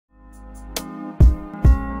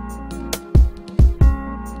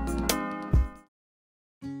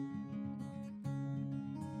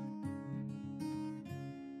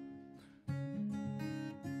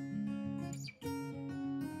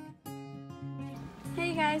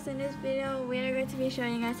Hey guys, in this video we are going to be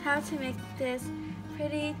showing you guys how to make this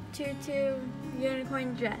pretty tutu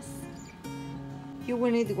unicorn dress. You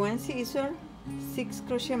will need 1 scissor, 6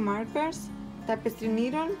 crochet markers, tapestry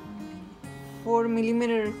needle,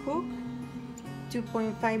 4mm hook,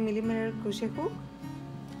 2.5mm crochet hook.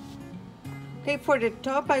 Okay, for the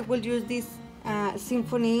top I will use this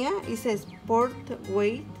Sinfonia. It's a sport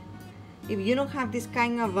weight. If you don't have this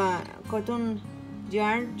kind of cotton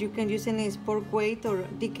yarn, you can use any sport weight or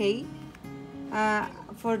DK.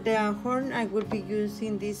 For the horn I will be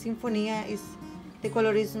using this Sinfonia. The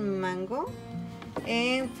color is mango.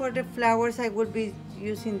 And for the flowers I will be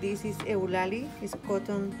using this is Eulali. It's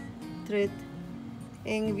cotton thread.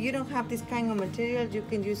 And if you don't have this kind of material, you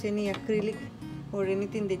can use any acrylic or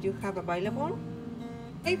anything that you have available.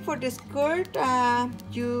 Okay, for the skirt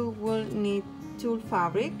you will need tulle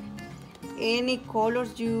fabric, any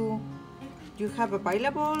colors you have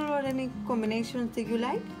available or any combinations that you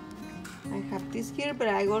like. I have this here, but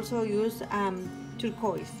I also use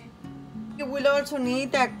turquoise. You will also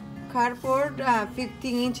need a cardboard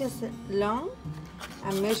 15 inches long,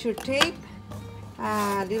 a measure tape,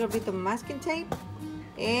 a little bit of masking tape,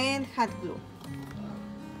 and hot glue.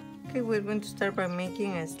 Okay, we're going to start by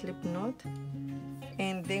making a slip knot,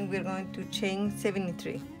 and then we're going to chain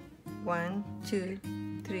 73. 1, 2,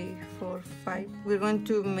 3, 4, 5. We're going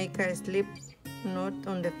to make a slip knot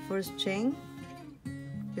on the first chain.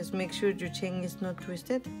 Just make sure your chain is not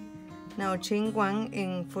twisted. Now chain 1,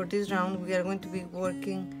 and for this round we are going to be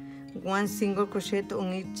working 1 single crochet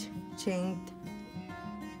on each chain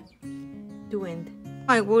to end.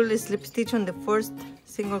 I will slip stitch on the first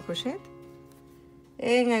single crochet,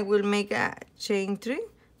 and I will make a chain 3,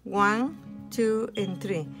 1, 2, and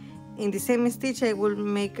 3. In the same stitch I will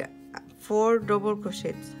make 4 double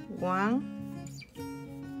crochets. 1,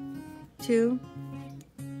 2,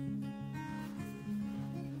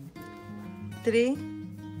 3,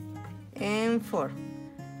 and 4.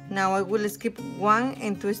 Now I will skip 1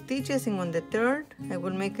 and 2 stitches, and on the third I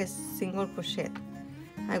will make a single crochet.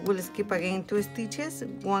 I will skip again 2 stitches,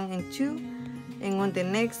 1 and 2, and on the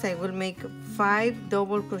next I will make 5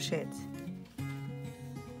 double crochets.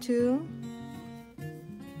 2,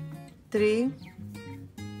 3,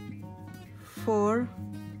 4,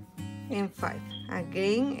 and 5.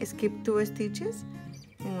 Again skip 2 stitches,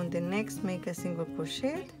 and on the next make a single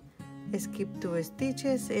crochet, skip 2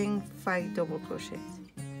 stitches, and 5 double crochets.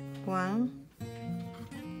 1,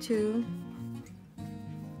 2,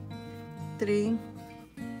 3,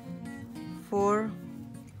 4,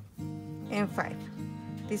 and 5.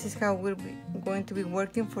 This is how we're going to be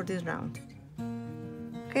working for this round.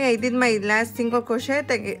 Okay, I did my last single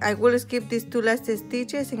crochet. I will skip these 2 last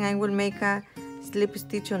stitches, and I will make a slip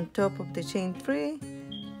stitch on top of the chain 3,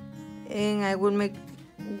 and I will make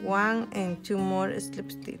 1 and 2 more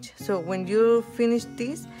slip stitch. So when you finish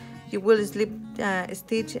this, you will slip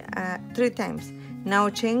stitch 3 times. Now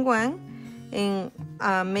chain 1 and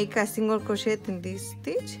make a single crochet in this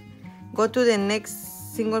stitch. Go to the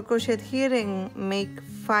next single crochet here and make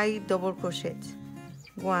 5 double crochets.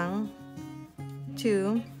 1,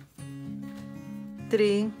 2,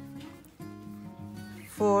 3,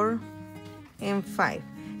 4, and 5.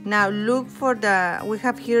 Now look for we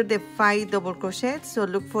have here the 5 double crochets, so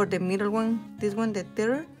look for the middle one, this one, the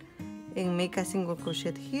third, and make a single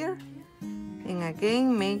crochet here, and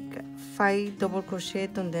again make 5 double crochet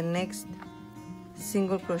on the next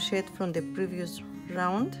single crochet from the previous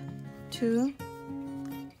round. 2,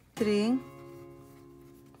 3,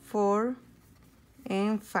 4,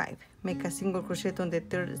 and 5. Make a single crochet on the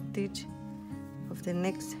third stitch of the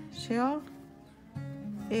next shell,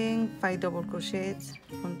 and 5 double crochets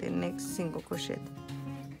on the next single crochet.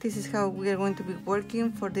 This is how we are going to be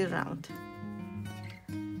working for the round.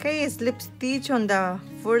 Okay, slip stitch on the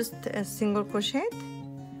first single crochet,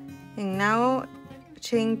 and now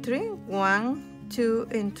chain 3, 1, 2,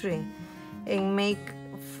 and 3, and make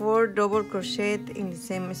 4 double crochet in the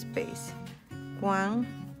same space. 1,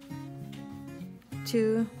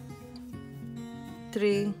 2,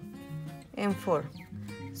 3, and 4.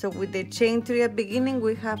 So with the chain 3 at beginning,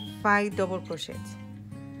 we have 5 double crochets.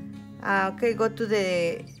 Okay, go to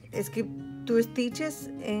the skip 2 stitches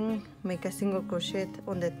and make a single crochet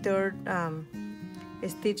on the third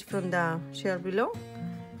stitch from the shell below.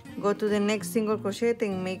 Go to the next single crochet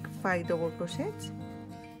and make 5 double crochets.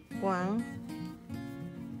 1,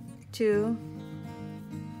 2,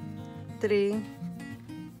 3,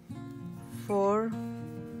 4,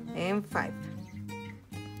 and 5.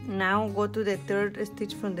 Now go to the third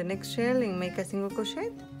stitch from the next shell and make a single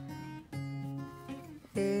crochet,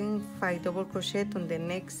 and 5 double crochet on the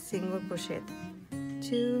next single crochet.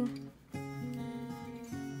 2,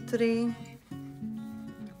 3,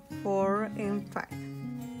 4, and 5.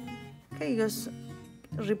 Okay, just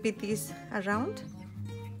repeat this around.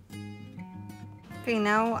 Okay,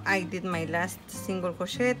 now I did my last single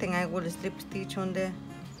crochet, and I will slip stitch on the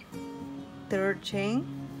third chain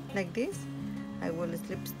like this. I will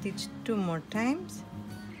slip stitch 2 more times,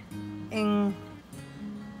 and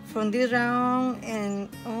from this round and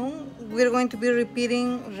on we're going to be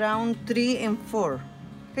repeating round 3 and 4.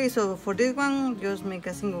 Okay, so for this one just make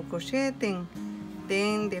a single crochet and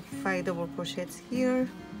then the 5 double crochets here.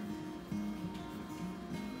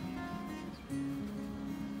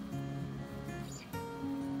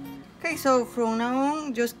 Okay, so from now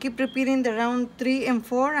on just keep repeating the round 3 and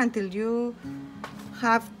 4 until you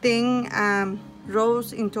have 10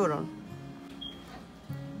 rows in total.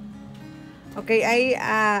 Okay,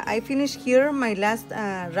 I finished here my last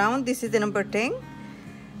round. This is the number 10.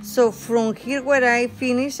 So from here where I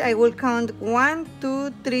finish, I will count 1, 2,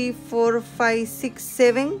 3, 4, 5, 6,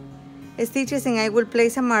 7 stitches, and I will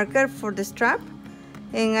place a marker for the strap,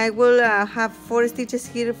 and I will have 4 stitches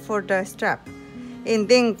here for the strap, and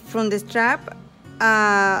then from the strap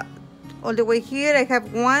all the way here I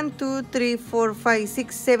have 1, 2, 3, 4, 5,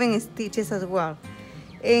 6, 7 stitches as well,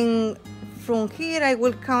 and from here I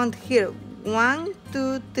will count here 1,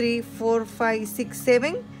 2, 3, 4, 5, 6,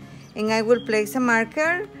 7, and I will place a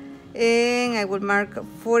marker, and I will mark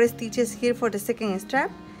 4 stitches here for the second strap,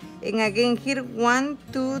 and again here 1,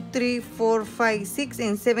 2, 3, 4, 5, 6,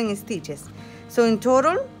 and 7 stitches. So in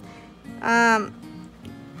total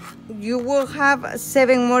you will have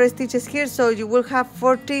 7 more stitches here, so you will have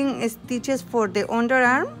 14 stitches for the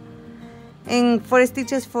underarm, and 4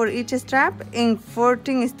 stitches for each strap, and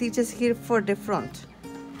 14 stitches here for the front.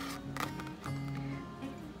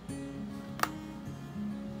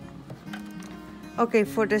 Okay,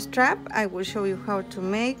 for the strap I will show you how to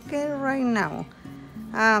make it right now.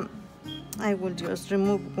 I will just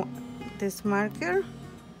remove this marker,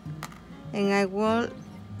 and I will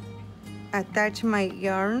attach my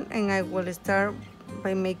yarn, and I will start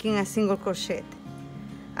by making a single crochet.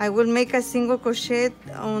 I will make a single crochet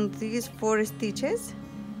on these 4 stitches.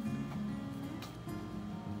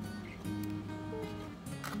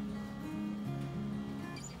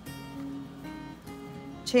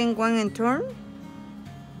 Chain 1 and turn,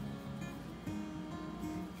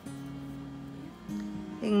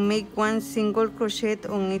 and make 1 single crochet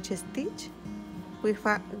on each stitch.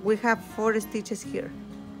 We have 4 stitches here.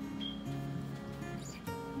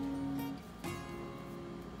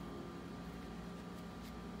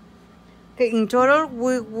 Okay, in total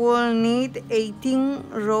we will need 18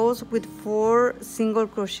 rows with 4 single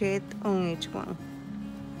crochet on each one.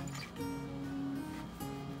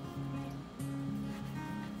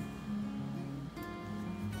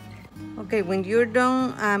 Okay, when you're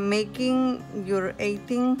done making your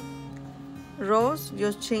 18 rows,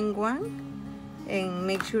 just chain 1 and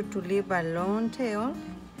make sure to leave a long tail.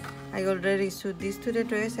 I already sewed this to the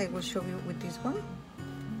dress. I will show you with this one.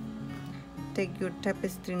 Take your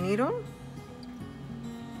tapestry needle,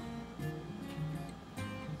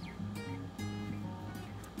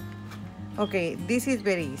 okay, this is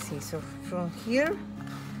very easy. So from here,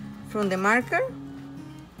 from the marker,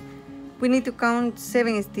 we need to count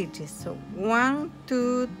 7 stitches. So 1,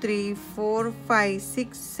 2, 3, 4, 5,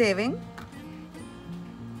 6, 7.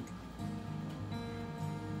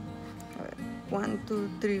 1, 2,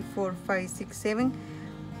 3, 4, 5, 6, 7.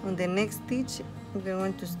 On the next stitch, we're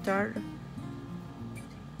going to start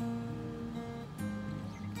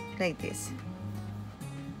like this.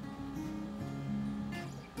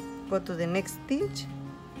 Go to the next stitch,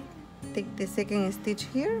 take the second stitch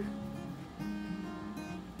here,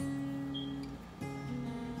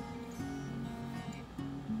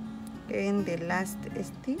 and the last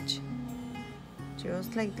stitch,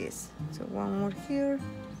 just like this. So 1 more here,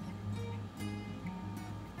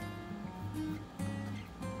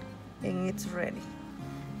 and it's ready.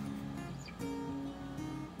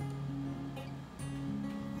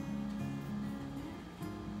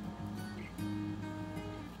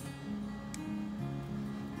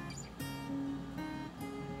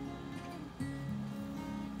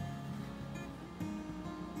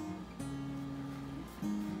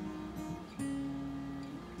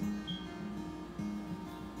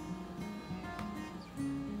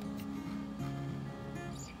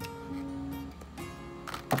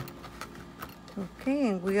 Okay,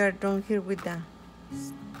 and we are done here with the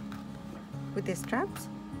straps.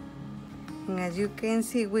 And as you can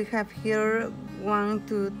see, we have here 1,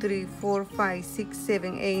 2, 3, 4, 5, 6,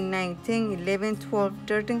 7, 8, 9, 10, 11, 12,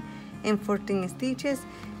 13, and 14 stitches.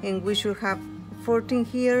 And we should have 14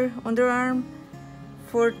 here underarm,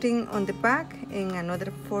 14 on the back and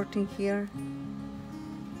another 14 here.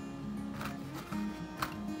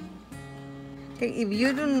 Okay, if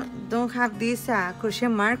you don't have these crochet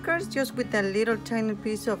markers, just with a little tiny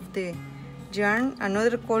piece of the yarn,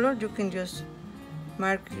 another color, you can just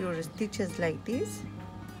mark your stitches like this.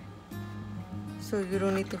 So you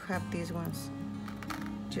don't need to have these ones.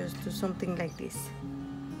 Just do something like this.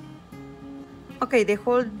 Okay, the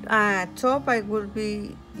whole top I will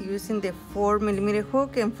be using the 4mm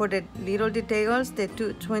hook, and for the little details the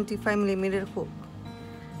 25mm hook.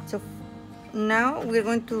 So now we're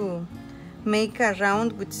going to make a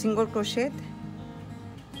round with single crochet.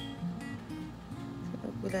 So I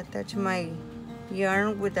will attach my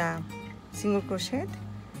yarn with a single crochet,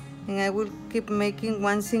 and I will keep making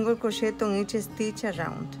one single crochet on each stitch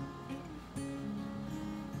around.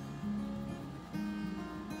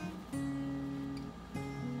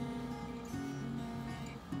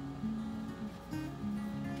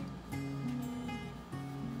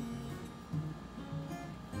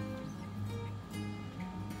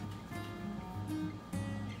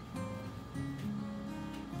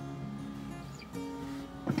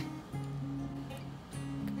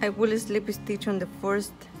 I will slip stitch on the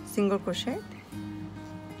first single crochet,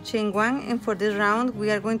 chain 1, and for this round we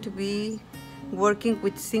are going to be working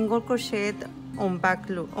with single crochet on back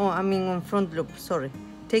loop, on front loop, sorry,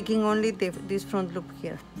 taking only this front loop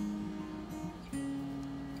here.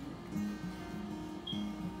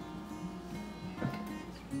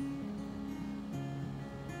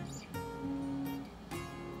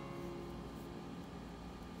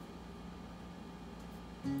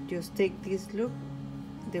 Just take this loop,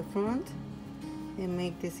 the front, and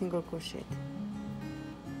make the single crochet.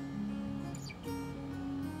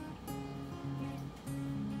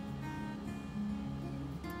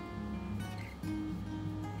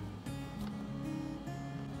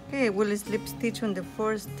 Okay, I will slip stitch on the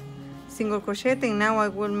first single crochet, and now I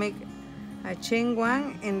will make a chain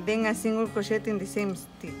 1 and then a single crochet in the same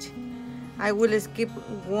stitch. I will skip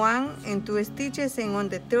 1 and 2 stitches, and on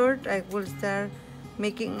the third I will start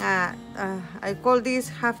making I call this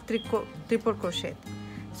half triple crochet.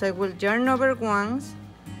 So I will yarn over once,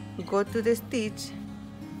 go to the stitch,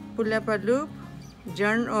 pull up a loop,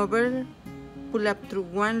 yarn over, pull up through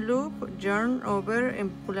 1 loop, yarn over and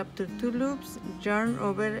pull up through 2 loops, yarn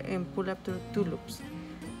over and pull up through 2 loops.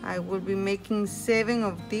 I will be making 7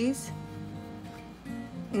 of these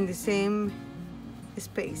in the same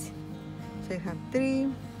space. So I have 3,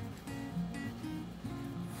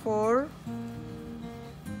 4,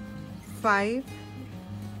 5,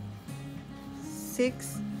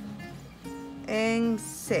 6, and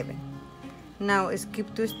 7. Now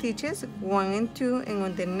skip 2 stitches, 1 and 2, and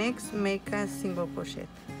on the next make a single crochet.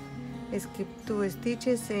 Skip 2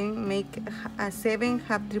 stitches and make a 7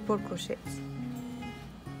 half triple crochets.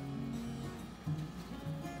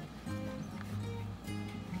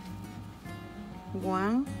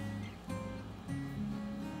 One,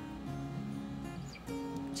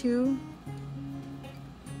 2,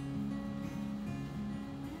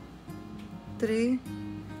 3,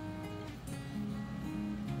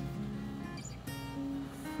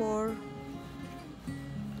 4,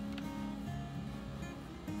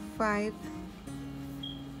 5,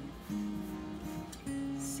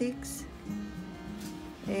 6,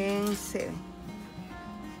 and 7.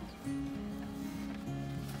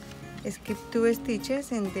 Skip 2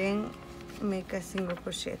 stitches and then make a single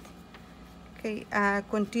crochet. Okay,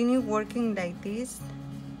 continue working like this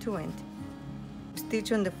to end.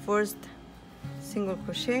 Stitch on the first single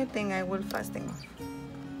crochet, then I will fasten off.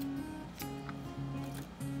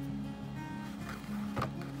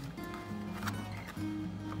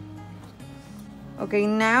 Okay,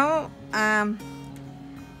 now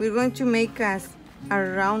we're going to make a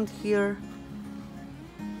round here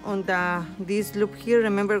on this loop here.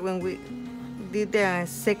 Remember when we did the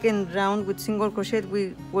second round with single crochet,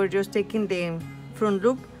 we were just taking the front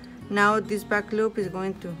loop. Now this back loop is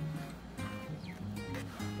going to,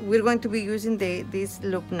 we're going to be using this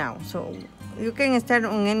loop now. So you can start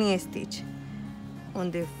on any stitch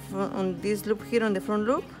on this loop here on the front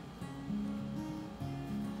loop.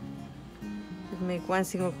 Make 1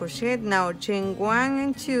 single crochet. Now chain 1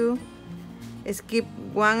 and 2, skip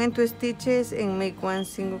 1 and 2 stitches and make 1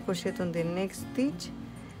 single crochet on the next stitch,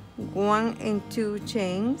 1 and 2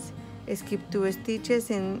 chains, skip 2 stitches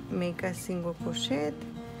and make a single crochet,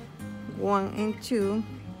 1 and 2,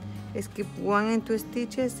 skip 1 and 2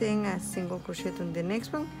 stitches and a single crochet on the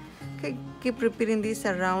next one. Okay, keep repeating this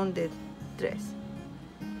around the dress.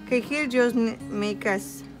 Okay, here just make a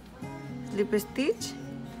slip stitch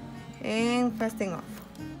and fasten off.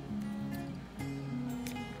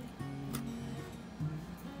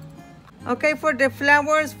 Okay, for the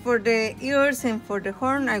flowers, for the ears, and for the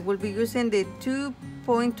horn, I will be using the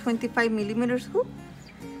 2.25 millimeters hook.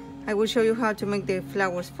 I will show you how to make the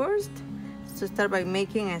flowers first. So start by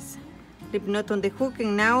making a slip knot on the hook,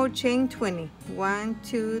 and now chain 20. 1,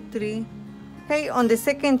 2, 3. Okay, on the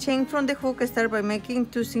second chain from the hook, start by making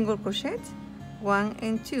 2 single crochets, 1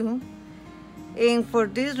 and 2. And for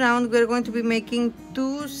this round, we're going to be making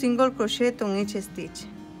 2 single crochet on each stitch.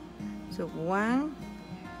 So 1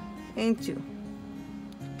 and 2.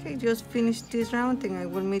 Okay, just finish this round and I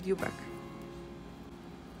will meet you back.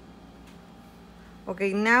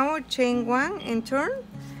 Okay, now chain 1 and turn.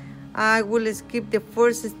 I will skip the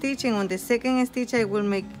first stitch, and on the second stitch I will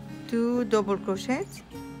make 2 double crochets,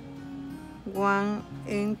 1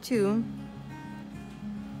 and 2.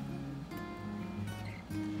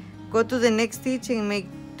 Go to the next stitch and make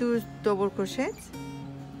 2 double crochets,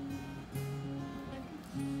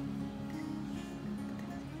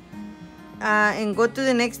 and go to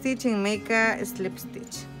the next stitch and make a slip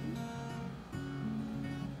stitch.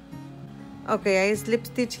 Okay, I slip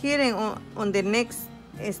stitch here, and on the next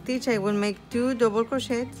stitch I will make 2 double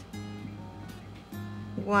crochets,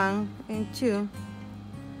 1 and 2.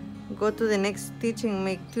 Go to the next stitch and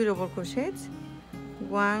make 2 double crochets,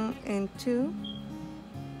 1 and 2.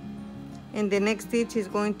 And the next stitch is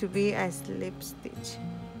going to be a slip stitch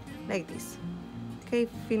like this. Okay,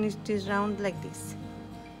 finish this round like this.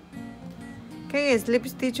 Okay, a slip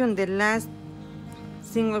stitch on the last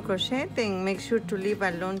single crochet, and make sure to leave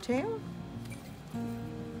a long tail.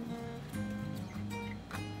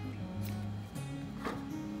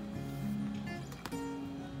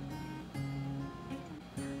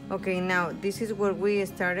 Okay, now this is where we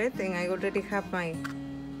started, and I already have my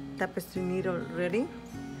tapestry needle ready.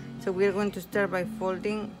 So we are going to start by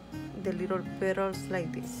folding the little petals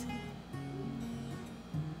like this.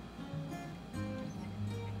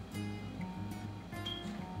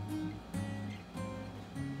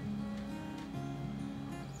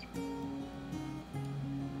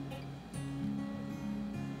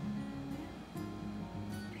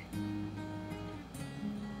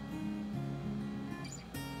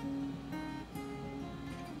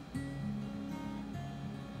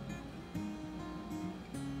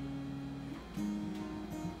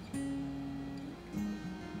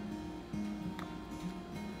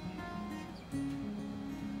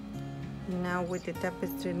 Now with the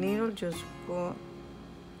tapestry needle, just go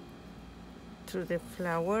through the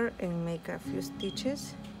flower and make a few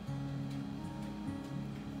stitches.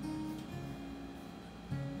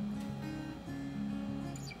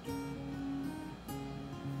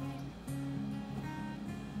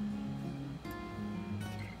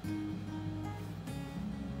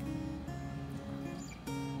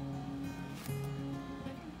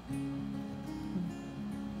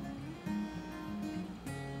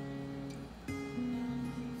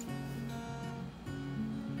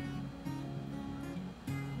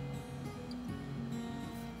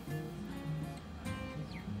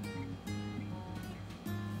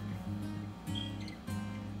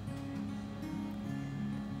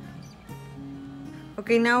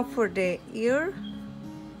 Okay, now for the ear,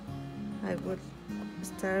 I would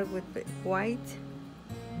start with the white,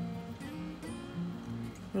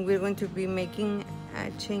 and we're going to be making a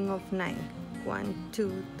chain of 9. 1,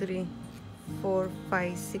 2, 3, 4,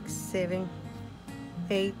 5, 6, 7,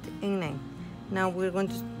 8, and 9. Now we're going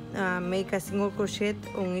to make a single crochet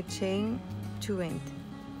on each chain to end.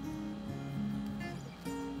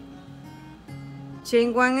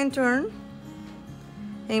 Chain 1 and turn,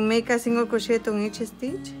 and make a single crochet on each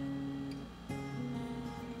stitch.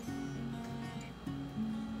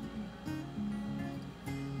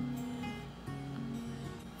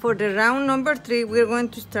 For the round number 3, we're going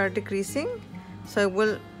to start decreasing. So I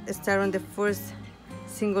will start on the first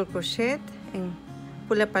single crochet and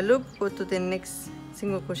pull up a loop, go to the next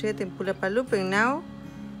single crochet and pull up a loop, and now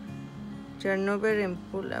yarn over and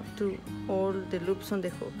pull up to all the loops on the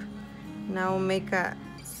hook. Now make a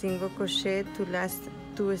single crochet to last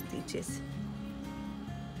 2 stitches.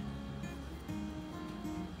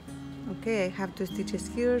 Okay, I have 2 stitches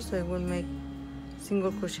here, so I will make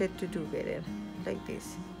single crochet to together like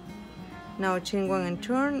this. Now chain 1 and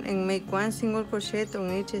turn, and make 1 single crochet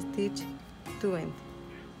on each stitch to end.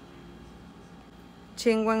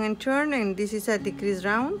 Chain 1 and turn, and this is a decrease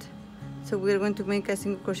round, so we're going to make a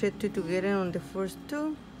single crochet to together on the first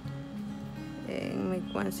 2, and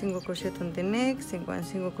make 1 single crochet on the next, and 1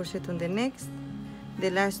 single crochet on the next. The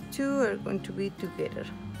last 2 are going to be together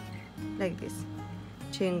like this.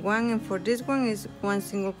 Chain 1, and for this one is 1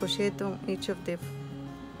 single crochet on each of the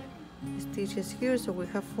stitches here, so we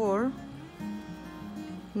have 4.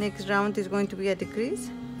 Next round is going to be a decrease,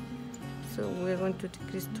 So we're going to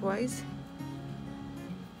decrease twice.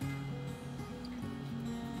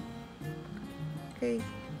 Okay,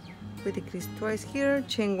 we decrease twice here,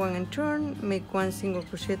 chain 1 and turn, make 1 single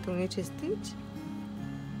crochet on each stitch.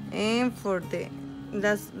 And for the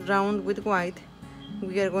last round with white,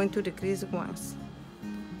 we are going to decrease once.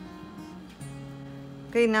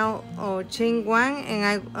 Okay, now chain 1,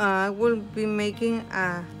 and I will be making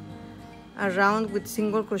a round with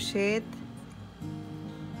single crochet,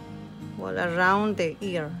 well, around the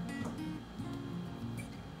ear.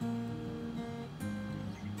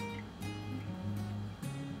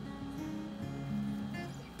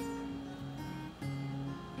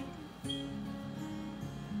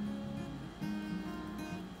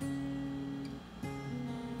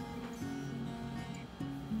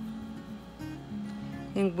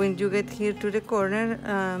 And when you get here to the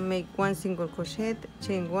corner, make 1 single crochet,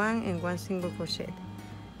 chain 1 and 1 single crochet.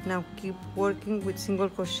 Now keep working with single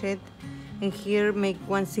crochet, and here make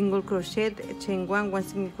 1 single crochet, chain 1, 1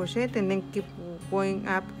 single crochet, and then keep going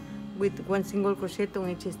up with 1 single crochet on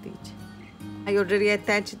each stitch. I already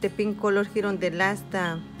attached the pink color here on the last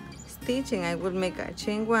stitch, and I will make a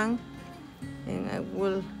chain 1, and I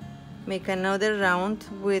will make another round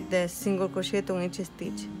with the single crochet on each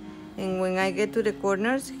stitch. And when I get to the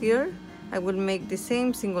corners here, I will make the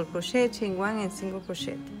same single crochet, chain 1 and single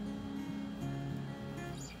crochet.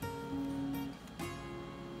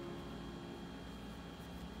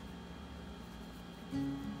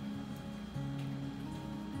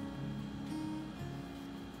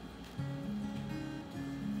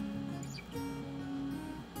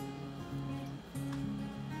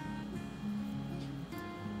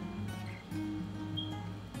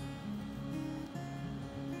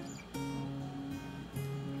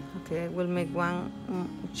 Okay, I will make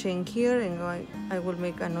 1 chain here, and I will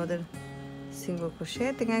make another single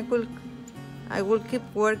crochet, and I will keep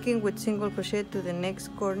working with single crochet to the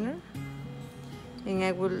next corner, and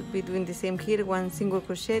I will be doing the same here, 1 single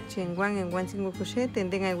crochet, chain 1 and 1 single crochet, and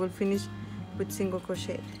then I will finish with single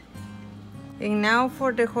crochet. And now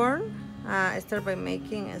for the horn, I start by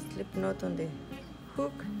making a slip knot on the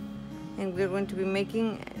hook, and we're going to be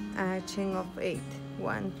making a chain of 8.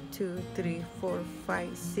 1, 2, 3, 4,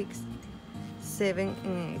 5, 6, 7,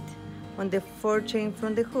 and 8. On the 4th chain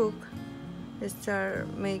from the hook, start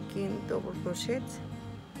making double crochets.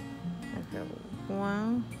 I have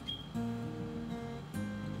 1,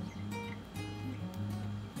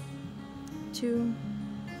 2,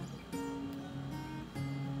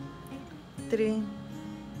 3,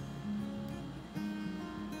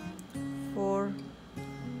 4,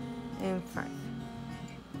 and 5.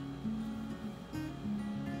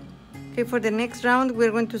 Okay, for the next round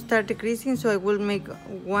we're going to start decreasing, so I will make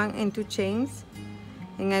 1 and 2 chains,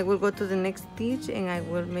 and I will go to the next stitch, and I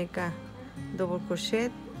will make a double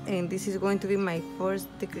crochet, and this is going to be my first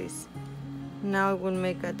decrease. Now I will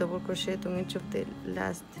make a double crochet on each of the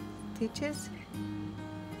last stitches.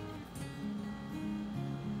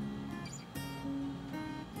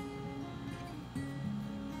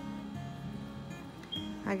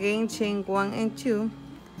 Again, chain 1 and 2,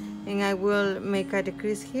 and I will make a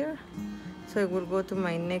decrease here, so I will go to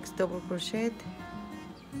my next double crochet,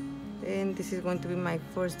 and this is going to be my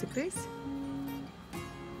first decrease,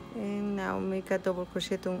 and now make a double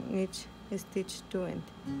crochet on each stitch to end.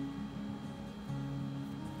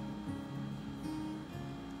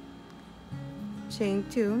 Chain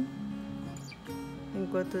 2,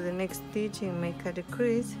 and go to the next stitch and make a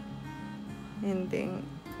decrease, and then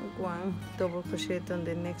 1 double crochet on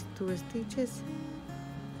the next 2 stitches,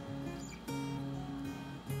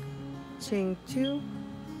 chain 2,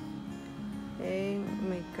 and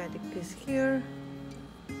make a decrease here,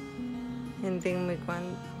 and then make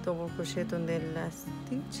 1 double crochet on the last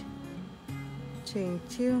stitch, chain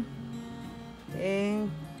 2,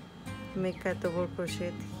 and make a double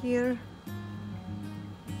crochet here,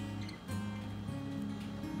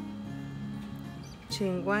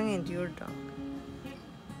 chain 1, and you're done.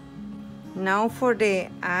 Now for the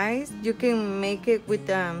eyes, you can make it with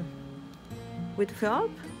felt,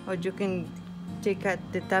 or you can take out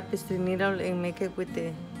the tapestry needle and make it with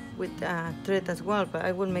thread as well, but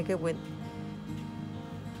I will make it with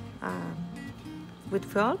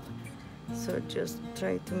felt. So just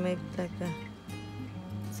try to make like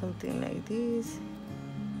something like this.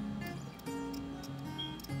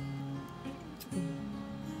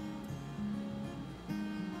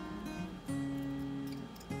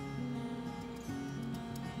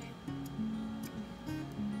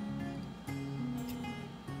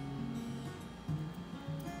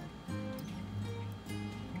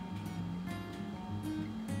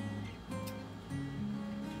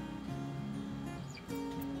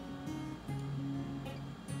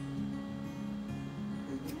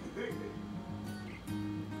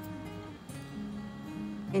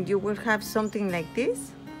 and you will have something like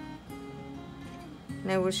this.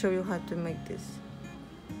 And I will show you how to make this.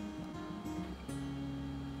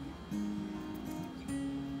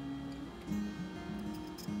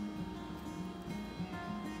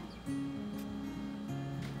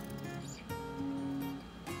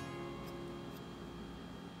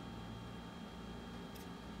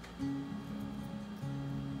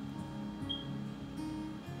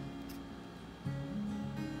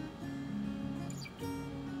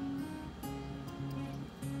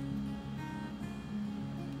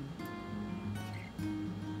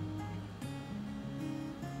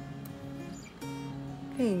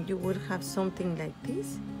 And you will have something like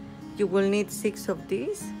this. You will need 6 of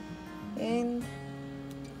these and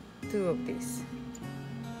 2 of these.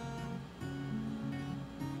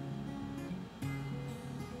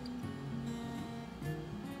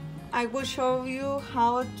 I will show you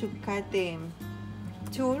how to cut the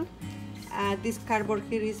tulle. This cardboard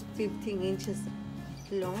here is 15 inches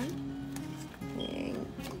long. And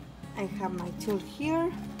I have my tulle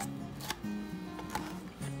here.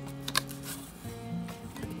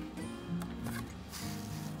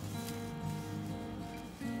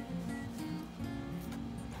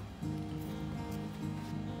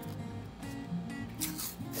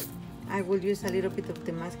 I will use a little bit of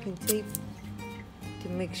the masking tape to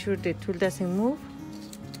make sure the tulle doesn't move.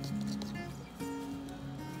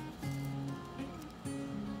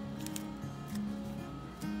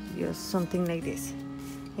 Just something like this.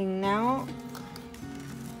 And now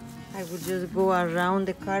I will just go around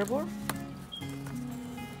the cardboard.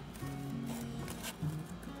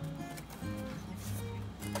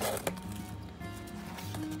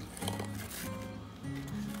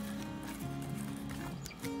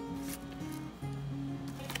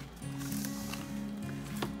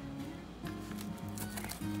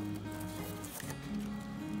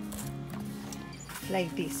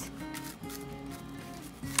 Like this.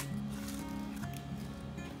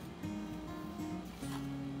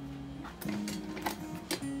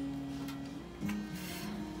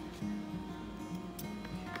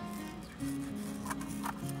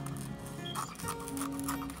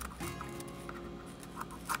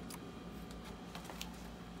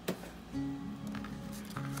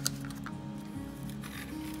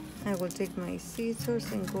 I will take my scissors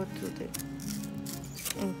and go to the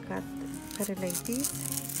and cut it like this.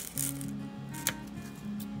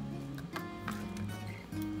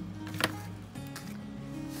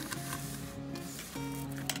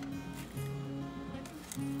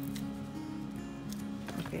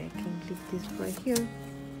 Okay, I can leave this right here.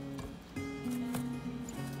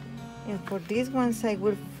 And for these ones I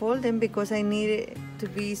will fold them because I need it to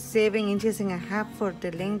be 7.5 inches for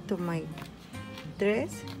the length of my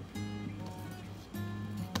dress.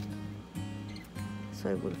 So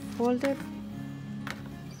I will fold it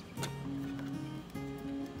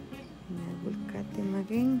and I will cut them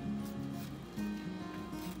again.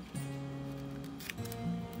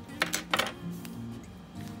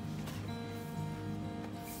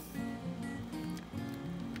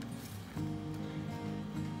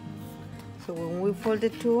 So when we fold the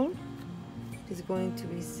tulle, it's going to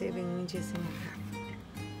be 7.5 inches.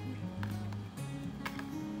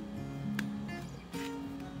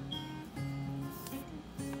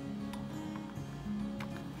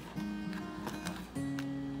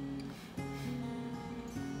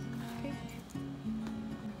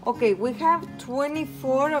 Okay, we have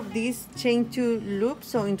 24 of these chain 2 loops,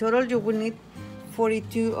 so in total you will need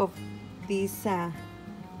 42 of these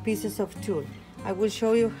pieces of tulle. I will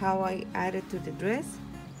show you how I add it to the dress.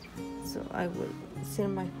 So I will set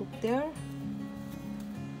my hook there.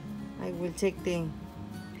 I will take the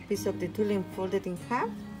piece of the tulle and fold it in half.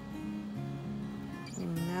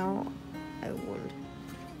 And now I will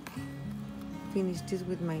finish this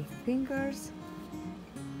with my fingers.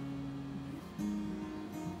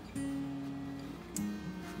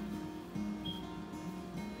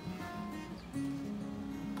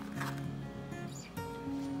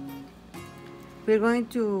 We're going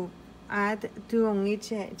to add 2 on each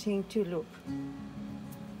chain 2 loop.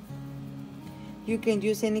 You can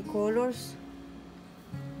use any colors.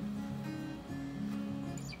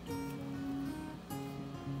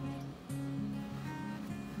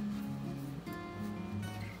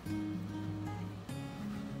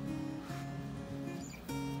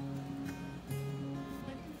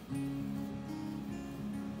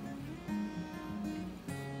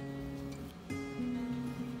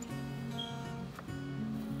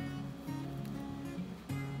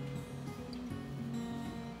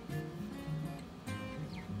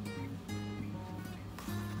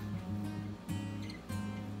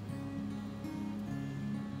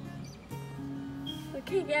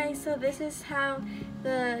 Okay guys, so this is how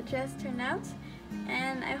the dress turned out,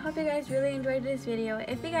 and I hope you guys really enjoyed this video.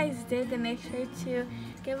 If you guys did, then make sure to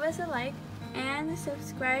give us a like and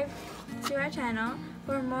subscribe to our channel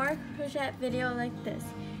for more crochet video like this.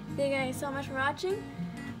 Thank you guys so much for watching.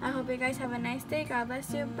 I hope you guys have a nice day. God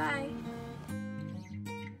bless you. Bye.